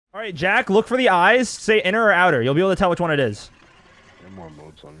All right, Jack, look for the eyes. Say inner or outer. You'll be able to tell which one it is. There are more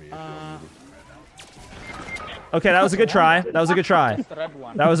modes on me. Okay, that was a good try. That was a good try.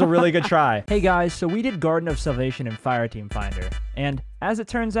 That was a really good try. Hey guys, so we did Garden of Salvation and Fireteam Finder, and as it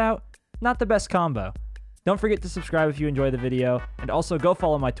turns out, not the best combo. Don't forget to subscribe if you enjoyed the video, and also go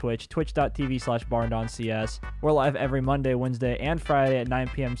follow my Twitch, twitch.tv/barndoncs. We're live every Monday, Wednesday, and Friday at 9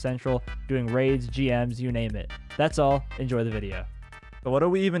 p.m. Central, doing raids, GMs, you name it. That's all. Enjoy the video. But what are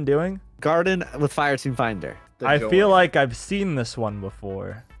we even doing? Garden with Fireteam Finder. I feel like I've seen this one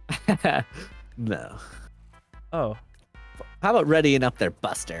before. No. Oh. How about readying up there,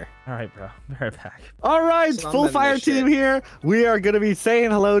 Buster? All right, bro. Be right back. All right, full fire team here. We are going to be saying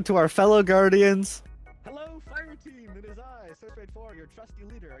hello to our fellow Guardians. Hello, fire team. It is I, Surfeit 4, your trusty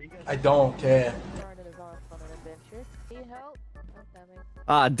leader. Are you guys? I don't care.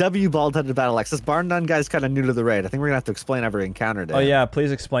 W bald-headed battle axe. This barn done guy's kind of new to the raid. I think we're gonna have to explain every encounter to him. Oh yeah, please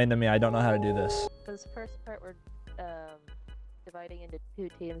explain to me. I don't know how to do this. This first part we're dividing into 2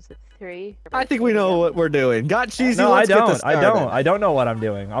 teams of 3. I think we know what we're doing. Got cheesy. No, I Let's get this don't. started. I don't know what I'm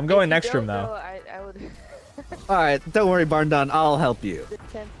doing. I'm going next room though. I would. All right, don't worry, barn done. I'll help you. The 10,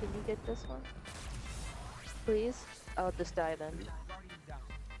 can you get this one? Please? I'll just die then.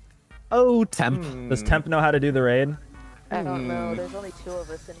 Oh, Temp. Does Temp know how to do the raid? I don't know. There's only 2 of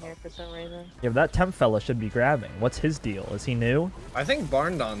us in here for some reason. Yeah, but that Temp fella should be grabbing. What's his deal? Is he new? I think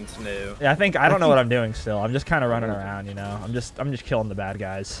Barndon's new. Yeah, I don't know what I'm doing still. I'm just kind of running around, you know. I'm just killing the bad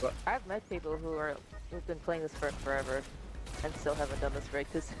guys. I've met people who've been playing this for forever and still haven't done this raid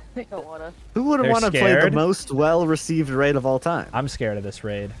because they don't wanna. Who wouldn't want to play the most well-received raid of all time? I'm scared of this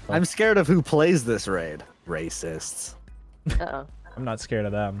raid. I'm scared of who plays this raid. Racists. Uh-oh. I'm not scared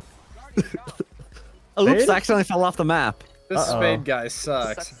of them. Oops, accidentally fell off the map. This Spade guy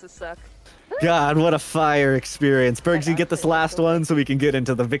sucks. Sucks to suck. God, what a fire experience. Bergsy, get this last one so we can get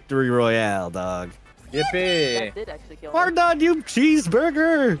into the victory royale, dog. Yippee. That did actually kill me. Barndon, you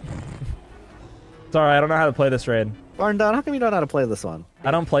cheeseburger! Sorry, I don't know how to play this raid. Barndon, how come you don't know how to play this one?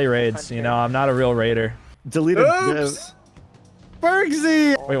 I don't play raids, you know. I'm not a real raider. Deleted. Oops!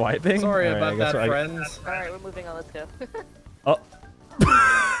 Bergsy! Wait, wiping? Sorry All right, about that, friends. Alright, we're moving on. Let's go. Oh.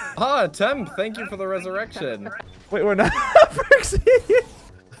 Ah, Temp, thank you for the resurrection. Wait, we're not. Bergsy.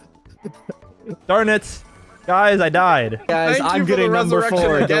 Darn it. Guys, I died. Guys, Thank I'm you for getting the number resurrection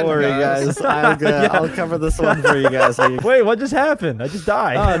 4. again, Don't worry, guys. I'll cover this one for you guys. Wait, what just happened? I just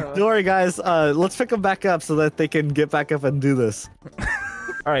died. Don't worry, guys. Let's pick them back up so that they can get back up and do this.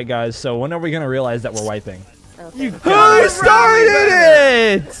 All right, guys. So when are we gonna realize that we're wiping? Okay. Who started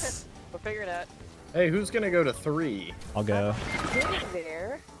it? We'll figure it out. Hey, who's gonna go to 3? I'll go.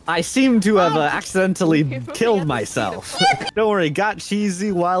 There. I seem to have accidentally killed myself. Don't worry, got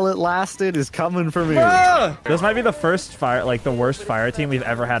cheesy while it lasted is coming for me. Ah! This might be the first the worst fire team we've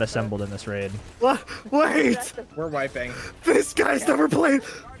ever had assembled in this raid. What? Wait! We're wiping. This guy's never played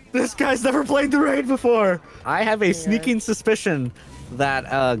the raid before. I have a sneaking suspicion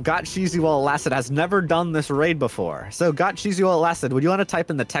that Got Cheesy While It Lasted has never done this raid before. So Got Cheesy While It Lasted, would you want to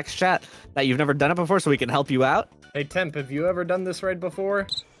type in the text chat that you've never done it before so we can help you out? Hey, Temp, have you ever done this raid before?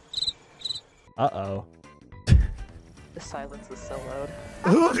 Uh-oh. The silence is so loud.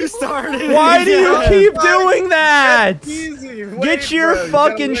 Who started? Why do you keep doing that? Easy. Get your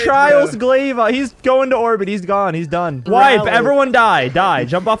fucking Trials Glaive out. He's going to orbit. He's gone. He's done. Wipe. Everyone die. Die.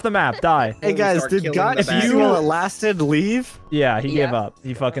 Jump off the map. Die. Hey guys, did Got Cheesy While It Lasted leave? Yeah, he gave up.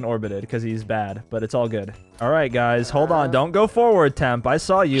 He fucking orbited because he's bad, but it's all good. All right, guys, hold on. Don't go forward, Temp. I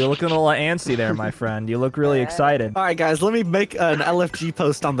saw you looking a little antsy there, my friend. You look really excited. All right, guys, let me make an LFG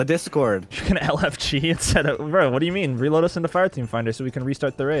post on the Discord. You're gonna LFG instead of... Bro, what do you mean? Reload us into Fireteam Finder so we can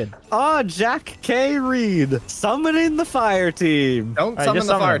restart the raid. Oh, Jack K. Reed, summoning the fire team. Don't Right, summon just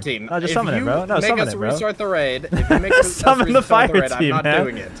the summon fire him. team. No, just If summon it, you bro. No, make summon us it, bro. restart the raid. If you make us Summon the restart fire raid, team, I'm not man.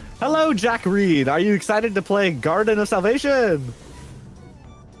 doing it. Hello, Jack Reed. Are you excited to play Garden of Salvation?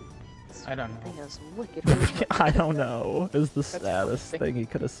 I don't know. I think it was wicked. I don't know. Is the saddest thing he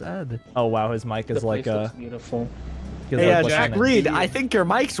could have said. Oh, wow, his mic is The like place looks beautiful. Hey, like Jack Reed, I think your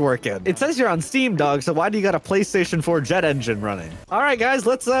mic's working. It says you're on Steam, dog, so why do you got a PlayStation 4 jet engine running? All right, guys,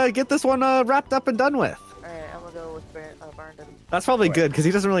 let's get this one wrapped up and done with. Alright, I'm gonna go with Barndon. That's probably good, because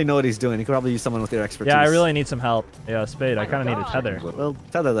he doesn't really know what he's doing. He could probably use someone with your expertise. Yeah, I really need some help. Yeah, Spade, I kind of need a tether. Well,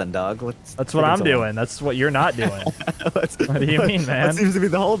 tether then, dog. That's what I'm doing. That's what you're not doing. What do you mean, man? That seems to be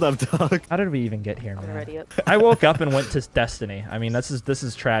the holdup, dog. How did we even get here, I'm man? ready up. I woke up and went to Destiny. I mean, this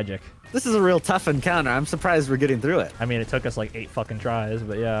is tragic. This is a real tough encounter. I'm surprised we're getting through it. I mean, it took us like 8 fucking tries,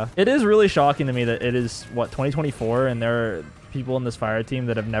 but yeah. It is really shocking to me that it is, what, 2024, and people in this fire team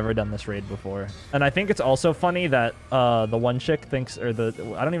that have never done this raid before. And I think it's also funny that the one chick thinks, or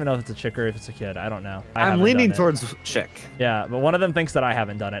I don't even know if it's a chick or if it's a kid. I don't know. I'm leaning towards chick. Yeah, but one of them thinks that I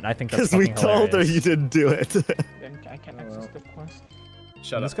haven't done it. And I think that's because we fucking told her hilarious. you didn't do it. Then I can access the quest.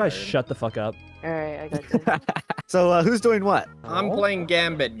 Shut This up. guy nerd. shut the fuck up. Alright, I got this. So who's doing what? I'm playing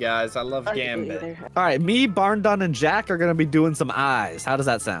Gambit, guys. I love Gambit. All right, me, Barndon, and Jack are gonna be doing some eyes. How does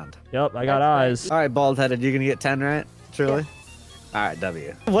that sound? Yep, I got eyes. All right, bald-headed, you're gonna get 10, right? Truly. All right,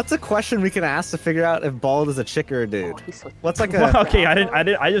 W. What's a question we can ask to figure out if bald is a chick or a dude? What's like a? Okay,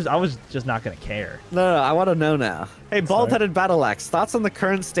 I was just not gonna care. No, I want to know now. Hey, bald-headed Battle Axe, thoughts on the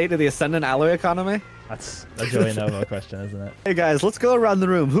current state of the Ascendant alloy economy? That's a Joey Novo question, isn't it? Hey guys, let's go around the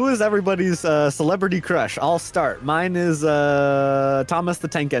room. Who is everybody's celebrity crush? I'll start. Mine is Thomas the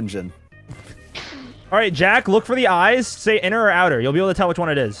Tank Engine. All right, Jack, look for the eyes. Say inner or outer. You'll be able to tell which one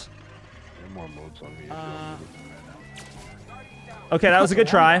it is. There are more modes on me. Okay, that was a good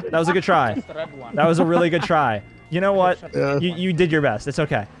try. That was a good try. The red one. That was a really good try. You know what? Yeah. You did your best. It's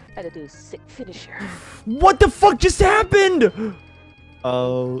okay. I had to do a sick finisher. What the fuck just happened?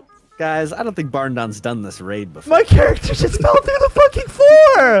 Oh, guys, I don't think Barndon's done this raid before. My character just fell through the fucking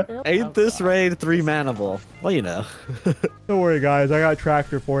floor. Ain't this raid 3-manable? Well, you know. Don't worry, guys. I got a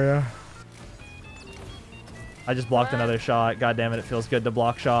tractor for you. I just blocked another shot. God damn it, it feels good to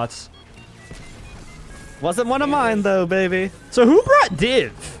block shots. Wasn't one of mine, though, baby. So who brought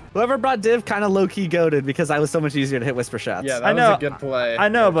Div? Whoever brought Div kind of low-key goaded because I was so much easier to hit whisper shots. Yeah, that I know. was a good play. I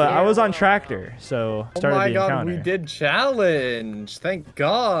know, but I was on tractor, so Oh started my the god, encounter. we did challenge. Thank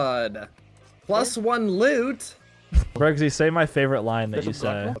god. +1 loot. Bergsy, say my favorite line that you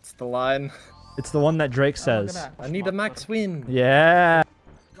say. What's the line? It's the one that Drake says. I need a max win. Yeah.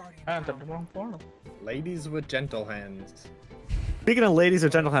 I entered the wrong portal. Ladies with gentle hands. Speaking of ladies or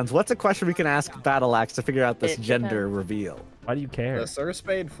gentle hands, what's a question we can ask Battle Axe to figure out this It gender reveal? Why do you care? The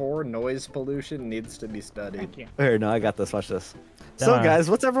Surspade 4 noise pollution needs to be studied. Thank you. Here, no, I got this. Watch this. So, Done.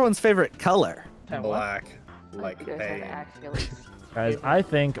 guys, what's everyone's favorite color? Black. Like You guys had to pain. actually. Guys, I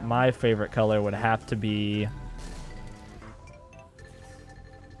think my favorite color would have to be...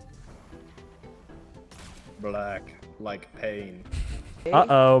 Black. Like pain.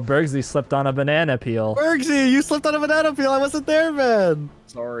 Uh-oh, Bergsy slipped on a banana peel. Bergsy, you slipped on a banana peel. I wasn't there, man.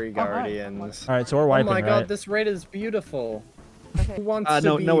 Sorry, Guardians. All right, so we're Oh wiping, my god, right? this raid is beautiful. Okay. Who wants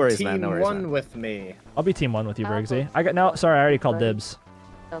no- to be no worries, team man, no worries, 1 man. with me? I'll be team 1 with you, I'll Bergsy. go. I got no. Sorry, I already called dibs.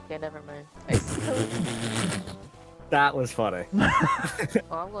 Okay, never mind. That was funny. Well,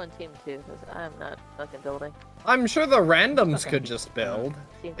 I'm going team 2 because I'm not fucking building. I'm sure the randoms could just build.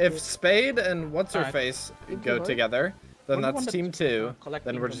 Team If 2. Spade and what's her Alright. face Team go two, together, then What do you that's want to, team 2. collect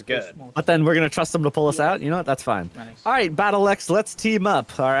Then in we're from just this good. mode? But then we're going to trust them to pull us out? You know what? That's fine. Nice. All right, Battle X, let's team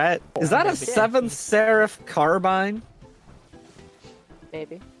up, all right? Is that a Yeah. 7th Seraph Carbine?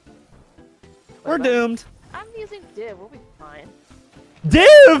 Maybe. We're What about- doomed. I'm using div. We'll be fine. Div!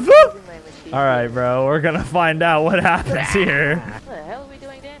 Using my machine. All right, bro. We're gonna find out what happens here. What the hell are we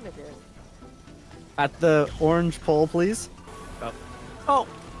doing damage in? At the orange pole, please. Oh.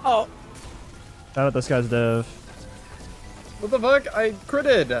 Shout out this guy's div. What the fuck? I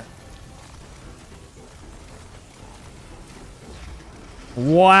critted.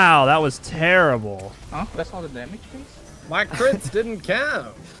 Wow, that was terrible. Huh? That's all the damage, please? My crits didn't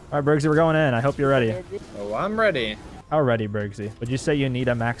count. All right, Bergsy, we're going in. I hope you're ready. Oh, I'm ready. How ready, Bergsy? Would you say you need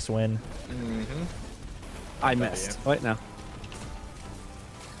a max win? I missed. Wait, no.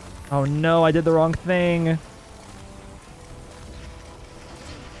 Oh no, I did the wrong thing.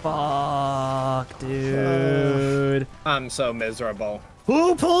 Fuck, dude. I'm so miserable.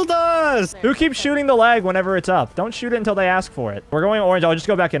 Who pulled us? Who keeps shooting the lag whenever it's up? Don't shoot it until they ask for it. We're going orange. I'll just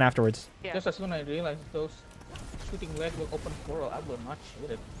go back in afterwards. Yeah. Just as soon as I realized those shooting leg will open portal, I will not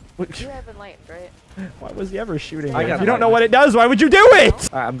shoot it. You have enlightened, right? Why was he ever shooting? I it? got If you don't know that. what it does, why would you do it?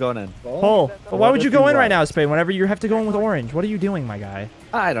 All right, I'm going in. Pull. But why What would you if go you in right want? now, Spade, whenever you have to go in with orange? What are you doing, my guy?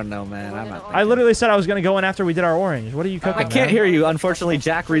 I don't know, man. I'm not. I literally said I was going to go in after we did our orange. What are you cooking, I can't man? hear you. Unfortunately,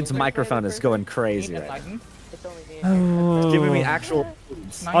 Jack Reed's microphone is going Need crazy a right now. Titan? It's only me. Oh. Giving me actual.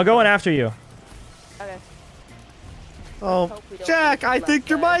 I'll go in after you. Okay. Oh, Jack, I think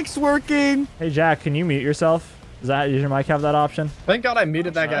your mic's working. Hey, Jack, can you mute yourself? Does your mic have that option? Thank god I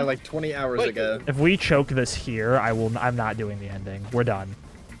muted that guy like 20 hours ago. If we choke this here, I'm not doing the ending. We're done.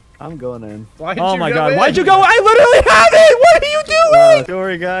 I'm going in. Why'd Oh you my go god, in? why'd you go? I literally have it! What are you doing? Don't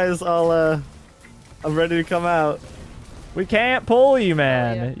worry, guys. I'm ready to come out. We can't pull you,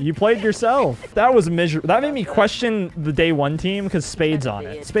 man. Oh, yeah. You played yourself. That was miserable. That made me question the day one team because Spade's on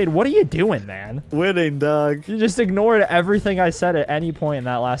it. Spade, what are you doing, man? Winning, dog. You just ignored everything I said at any point in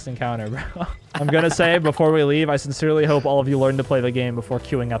that last encounter, bro. I'm gonna say before we leave, I sincerely hope all of you learn to play the game before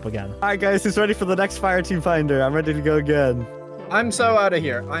queuing up again. All right, guys, who's ready for the next Fireteam Finder? I'm ready to go again. I'm so out of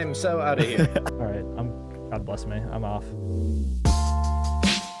here. I'm so out of here. All right, God bless me. I'm off.